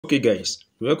Okay guys,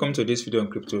 welcome to this video on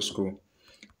crypto school.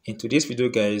 In today's video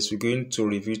guys, we're going to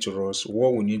review to us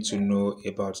what we need to know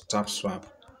about TapSwap.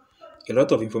 A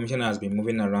lot of information has been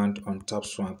moving around on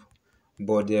TapSwap,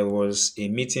 but there was a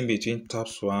meeting between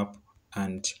TapSwap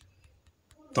and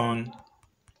Ton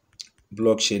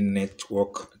blockchain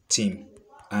network team,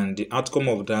 and the outcome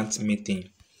of that meeting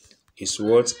is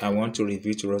what I want to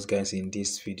review to us guys in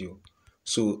this video.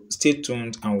 So stay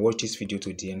tuned and watch this video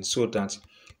to the end so that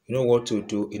you know what to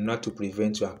do in order to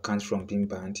prevent your account from being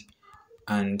banned,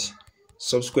 and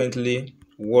subsequently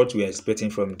what we are expecting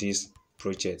from this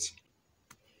project.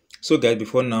 So guys,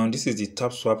 before now, this is the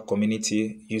TapSwap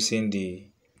community using the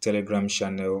Telegram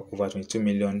channel, over 22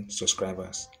 million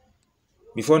subscribers.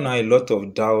 Before now, a lot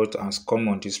of doubt has come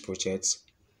on this project.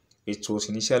 It was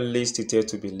initially stated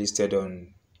to be listed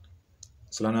on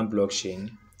Solana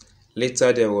blockchain.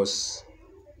 Later there was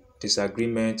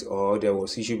disagreement, or there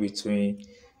was issue between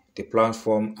the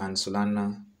platform and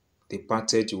Solana. They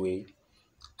parted way,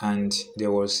 and there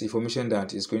was information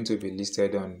that is going to be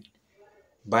listed on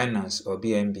Binance or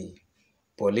BNB,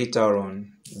 but later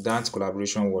on that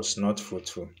collaboration was not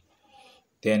fruitful.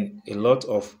 Then a lot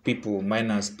of people,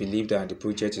 miners, believe that the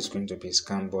project is going to be a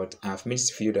scam, but I've made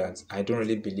feel that I don't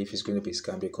really believe it's going to be a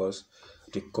scam because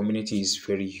the community is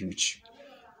very huge.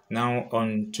 Now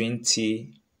on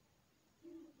 28th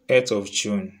of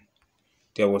June,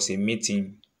 there was a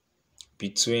meeting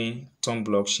between Tom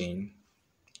blockchain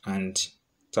and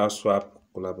TapSwap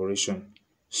collaboration.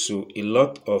 So a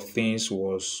lot of things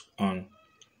was on.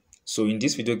 So in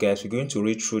this video guys, we're going to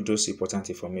read through those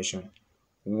important information,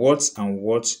 what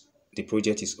the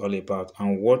project is all about,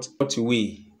 and what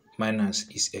we miners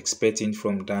is expecting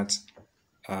from that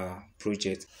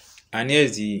project. And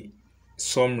here's the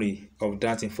summary of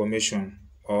that information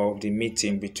of the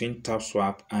meeting between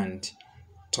TapSwap and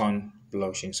Ton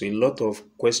blockchain. So a lot of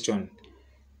questions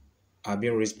are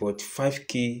being raised, but 5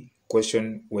 key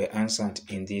questions were answered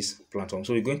in this platform.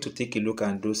 So we're going to take a look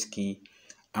at those key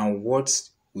and what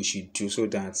we should do so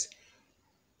that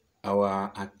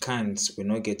our accounts will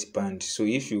not get banned. So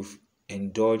if you've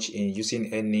indulged in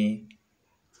using any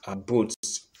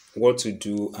bots, what to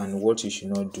do and what you should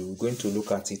not do, we're going to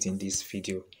look at it in this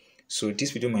video. So this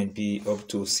video might be up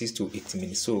to 6 to 8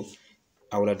 minutes, so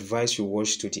I would advise you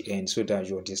watch to the end so that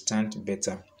you understand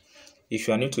better. If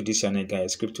you are new to this channel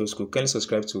guys, crypto school, kindly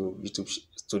subscribe to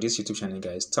this YouTube channel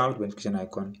guys. Tap the notification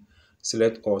icon,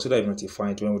 select all so that you're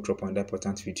notified when we drop another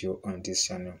important video on this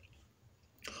channel.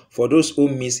 For those who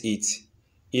miss it,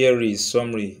 here is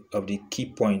summary of the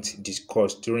key points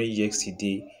discussed during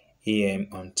yesterday AM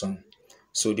on Ton.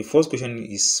 So the first question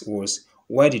was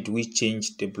why did we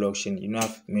change the blockchain? You know,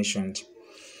 I've mentioned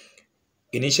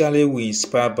initially we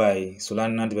inspired by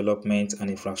Solana development and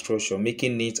infrastructure,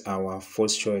 making it our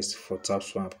first choice for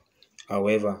TapSwap.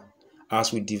 However,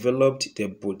 as we developed the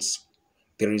bots,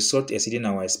 the result exceeding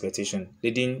our expectation,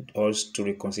 leading us to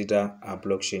reconsider our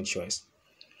blockchain choice.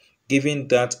 Given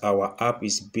that our app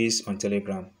is based on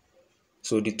Telegram,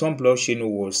 so the Ton blockchain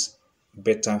was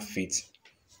better fit.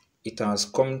 It has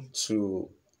come to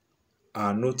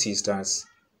our notice that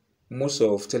most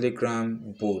of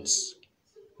Telegram bots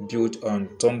built on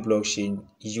Ton blockchain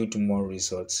yield more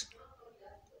results.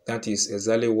 That is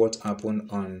exactly what happened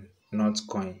on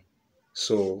Notcoin.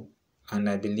 So, and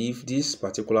I believe this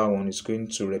particular one is going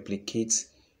to replicate,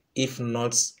 if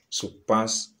not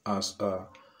surpass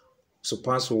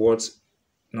what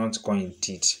Notcoin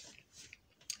did,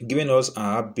 giving us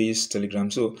our app-based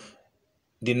Telegram. So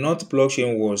the Not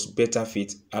blockchain was better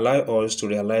fit, allow us to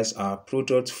realize our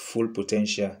product full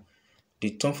potential.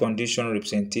 The Ton Foundation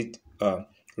represented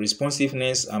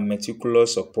responsiveness and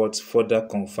meticulous support further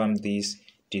confirm this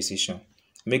decision.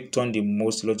 Make Ton the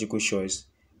most logical choice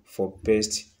for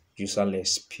best user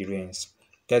experience.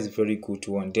 That's a very good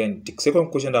one. Then the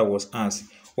second question that was asked,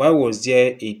 why was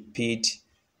there a paid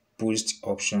boost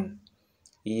option?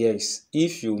 Yes,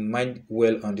 if you mind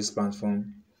well on this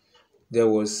platform, there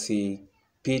was a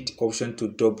paid option to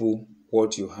double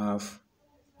what you have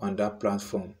on that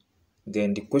platform.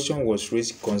 Then the question was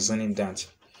raised concerning that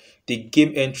the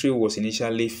game entry was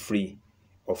initially free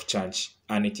of charge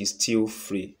and it is still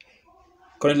free.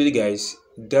 Currently guys,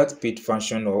 that paid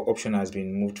function or option has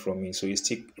been moved from me, so it's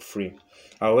still free.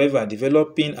 However,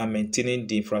 developing and maintaining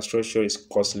the infrastructure is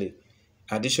costly.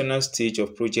 Additional stage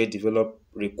of project develop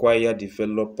require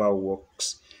developer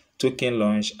works, token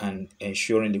launch, and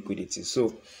ensuring liquidity.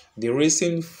 So the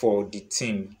reason for the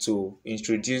team to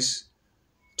introduce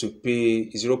to pay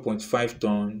 0.5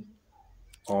 ton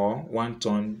or 1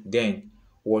 ton then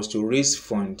was to raise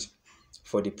funds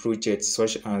for the project,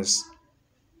 such as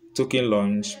token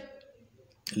launch,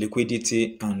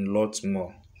 liquidity, and lots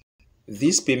more.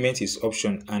 This payment is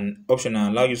optional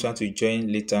allow users to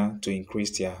join later to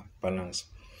increase their balance.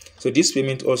 So this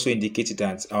payment also indicates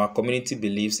that our community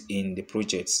believes in the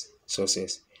project's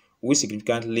success, which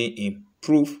significantly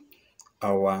improve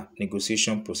our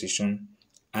negotiating position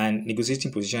and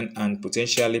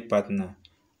potentially partner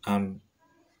and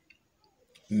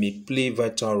may play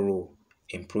vital role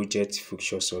in project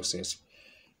future success.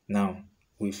 Now,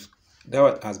 with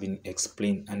that has been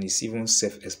explained and is even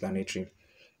self-explanatory.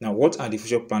 Now, what are the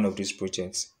future plans of this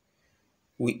project?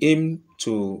 We aim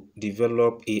to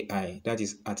develop AI, that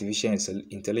is artificial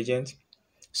intelligence,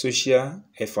 social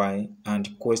FI,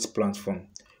 and Quest platform.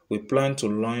 We plan to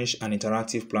launch an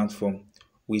interactive platform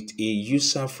with a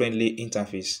user-friendly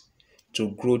interface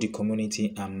to grow the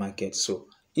community and market. So,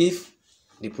 if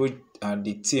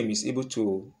the team is able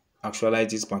to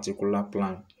actualize this particular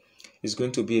plan, it's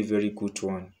going to be a very good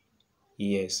one.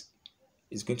 Yes,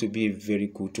 it's going to be a very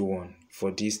good one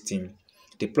for this team.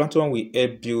 The platform will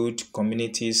help build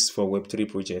communities for Web3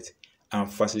 projects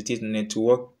and facilitate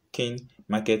networking,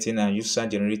 marketing, and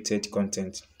user-generated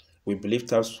content. We believe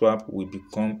TapSwap will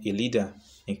become a leader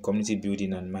in community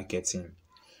building and marketing.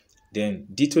 Then,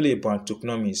 detail about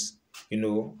tokenomics.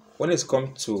 When it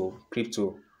comes to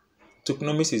crypto,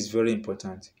 tokenomics is very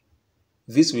important.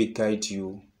 This will guide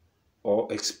you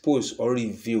or expose or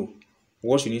reveal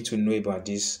what you need to know about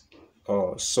this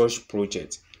such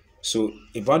project. So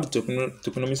about the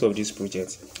tokenomics of this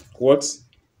project, what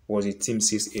was the team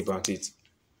says about it?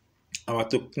 Our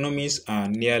tokenomics are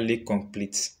nearly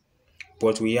complete,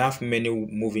 but we have many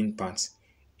moving parts,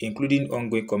 including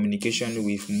ongoing communication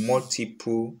with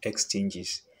multiple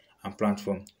exchanges and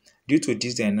platforms. Due to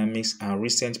these dynamics and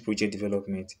recent project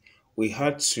development, we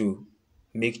had to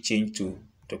make change to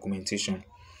documentation.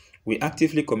 We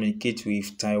actively communicate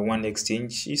with Taiwan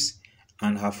exchanges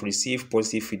and have received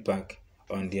positive feedback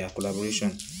on their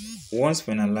collaboration. Once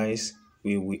finalized,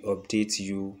 we will update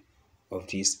you of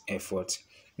this effort.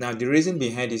 Now, the reason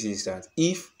behind this is that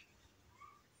if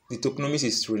the tokenomics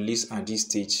is released at this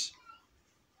stage,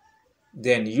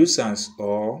 then users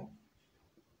or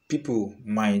people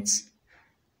might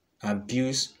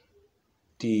abuse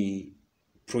the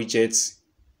project's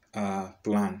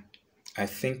plan. I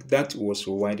think that was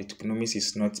why the tokenomics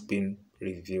is not being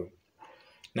revealed.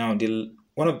 Now,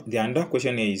 another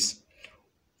question is,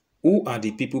 who are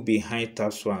the people behind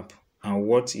TapSwap and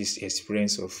what is the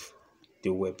experience of the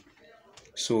web?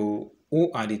 So,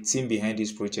 who are the team behind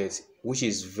this project, which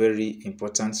is very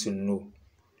important to know.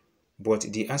 But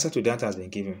the answer to that has been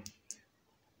given.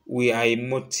 We are a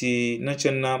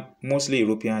multinational, mostly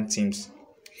European teams.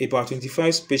 About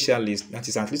 25 specialists, that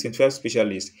is at least 25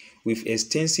 specialists with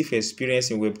extensive experience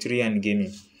in Web3 and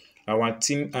gaming. Our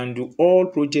team handle all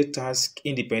project tasks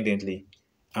independently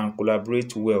and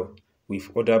collaborate well with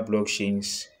other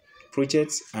blockchains,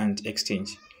 projects, and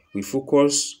exchange. We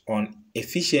focus on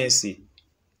efficiency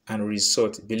and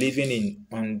result, believing in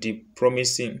under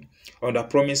promising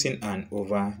and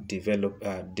over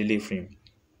delivering.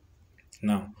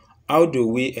 Now, how do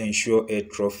we ensure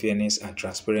airdrop fairness and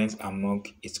transparency among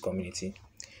its community?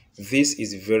 This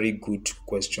is a very good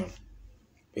question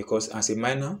because as a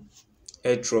miner,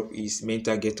 airdrop is main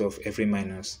target of every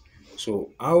miners.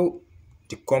 So how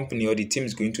the company or the team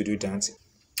is going to do that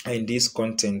in this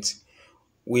content,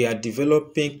 we are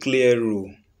developing clear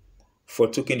rule for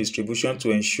token distribution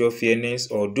to ensure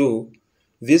fairness, although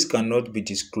this cannot be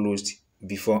disclosed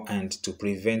beforehand to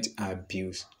prevent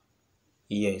abuse.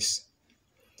 Yes,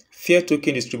 fair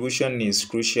token distribution is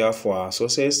crucial for our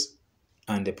success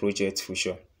and the project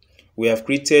future. We have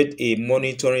created a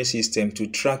monitoring system to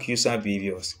track user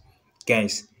behaviors.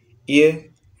 Guys, here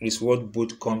is what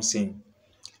both comes in.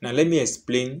 Now let me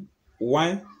explain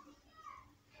why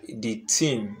the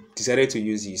team decided to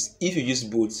use this. If you use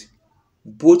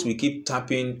both will keep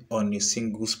tapping on a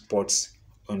single spot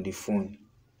on the phone.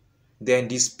 Then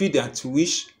the speed at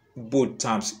which both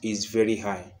taps is very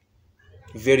high,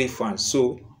 very fast.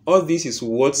 So all this is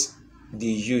what they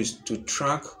use to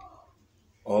track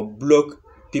or block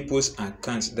people's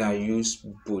accounts that use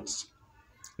bots.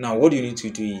 Now, what you need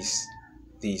to do is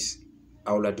this.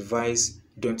 I will advise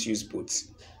don't use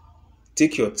bots.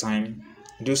 Take your time,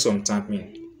 do some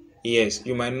tapping. Yes,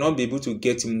 you might not be able to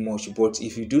get much, but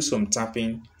if you do some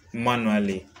tapping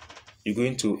manually, you're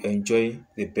going to enjoy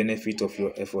the benefit of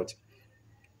your effort.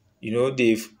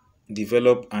 They've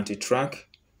developed anti-track,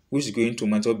 which is going to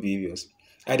monitor behaviors.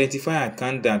 Identify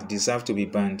accounts that deserve to be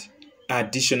banned.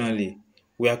 Additionally,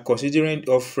 we are considering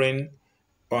offering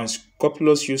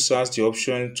unscrupulous users the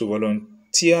option to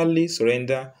voluntarily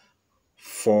surrender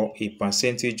for a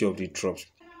percentage of the drops,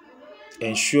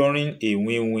 ensuring a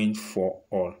win-win for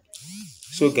all.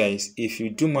 So guys, if you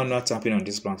do manual tapping on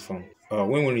this platform,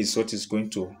 win-win result is going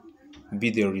to be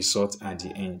the result at the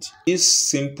end. This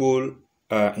simple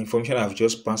information I've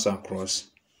just passed across,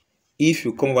 if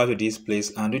you come over to this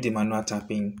place and do the manual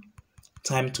tapping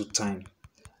time to time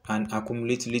and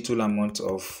accumulate little amount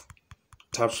of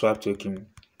TapSwap token,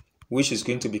 which is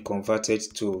going to be converted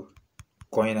to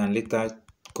coin and later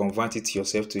convert it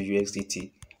yourself to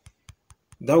USDT,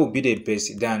 that would be the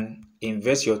best than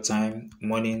invest your time,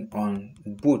 money on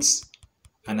boots,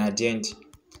 and at the end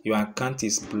your account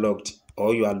is blocked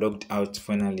or you are logged out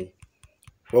finally.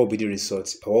 What will be the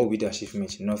result or what will be the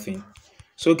achievement? Nothing.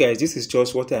 So guys, this is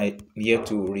just what I here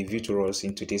to review to us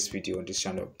in today's video on this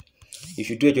channel.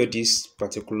 If you do enjoy this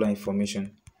particular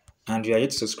information and you are yet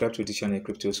to subscribe to this channel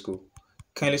Crypto School,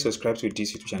 kindly subscribe to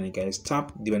this YouTube channel guys.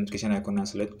 Tap the notification icon and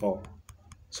select all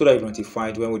so that you're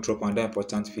notified when we drop another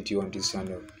important video on this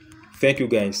channel. Thank you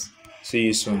guys. See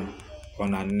you soon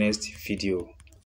on our next video.